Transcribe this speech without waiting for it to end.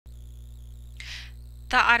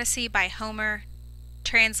The Odyssey by Homer,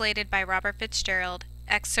 translated by Robert Fitzgerald,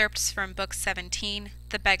 excerpts from Book 17,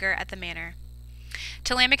 The Beggar at the Manor.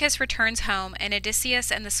 Telemachus returns home, and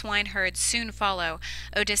Odysseus and the swineherds soon follow.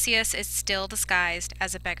 Odysseus is still disguised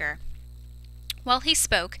as a beggar. While he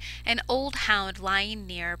spoke, an old hound lying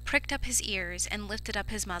near pricked up his ears and lifted up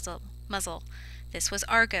his muzzle. This was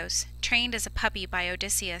Argos, trained as a puppy by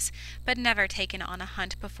Odysseus, but never taken on a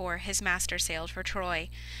hunt before his master sailed for Troy.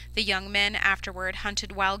 The young men afterward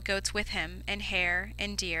hunted wild goats with him, and hare,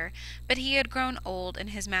 and deer, but he had grown old in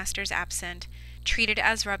his master's absence. Treated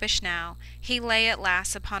as rubbish now, he lay at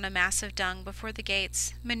last upon a mass of dung before the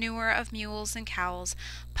gates, manure of mules and cows,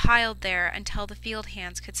 piled there until the field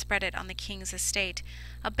hands could spread it on the king's estate.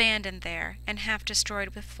 Abandoned there, and half destroyed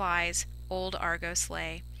with flies, old Argos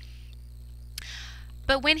lay.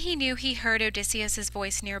 But when he knew he heard Odysseus's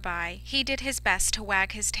voice nearby, he did his best to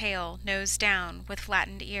wag his tail, nose down, with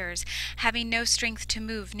flattened ears, having no strength to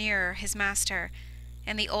move nearer his master.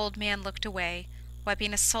 And the old man looked away,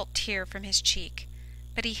 wiping a salt tear from his cheek.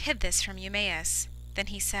 But he hid this from Eumaeus. Then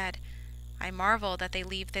he said, "I marvel that they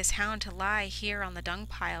leave this hound to lie here on the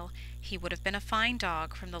dung-pile. He would have been a fine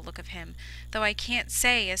dog from the look of him, though I can't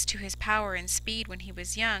say as to his power and speed when he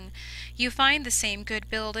was young. You find the same good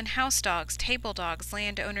build in house dogs, table dogs,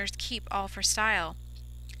 landowners keep all for style."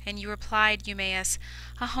 And you replied, Eumaeus,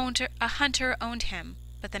 a hunter owned him,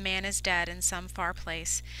 but the man is dead in some far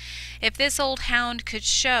place. If this old hound could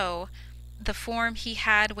show the form he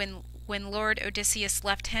had when Lord Odysseus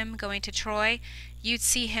left him, going to Troy, you'd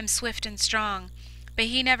see him swift and strong. But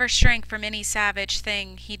he never shrank from any savage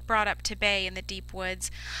thing he'd brought up to bay in the deep woods.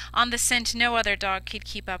 On the scent no other dog could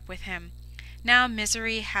keep up with him. Now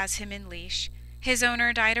misery has him in leash. His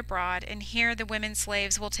owner died abroad, and here the women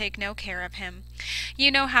slaves will take no care of him.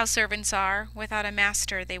 You know how servants are. Without a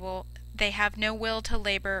master they have no will to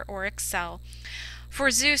labor or excel. For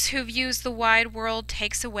Zeus, who views the wide world,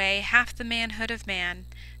 takes away half the manhood of man.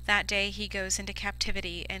 That day he goes into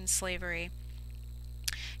captivity and slavery.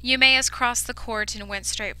 Eumaeus crossed the court and went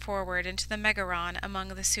straight forward into the Megaron among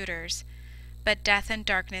the suitors. But death and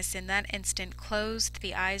darkness in that instant closed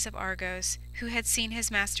the eyes of Argos, who had seen his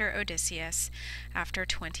master Odysseus after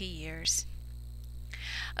 20 years.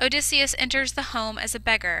 Odysseus enters the home as a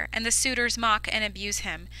beggar, and the suitors mock and abuse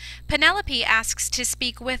him. Penelope asks to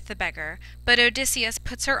speak with the beggar, but Odysseus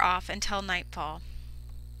puts her off until nightfall.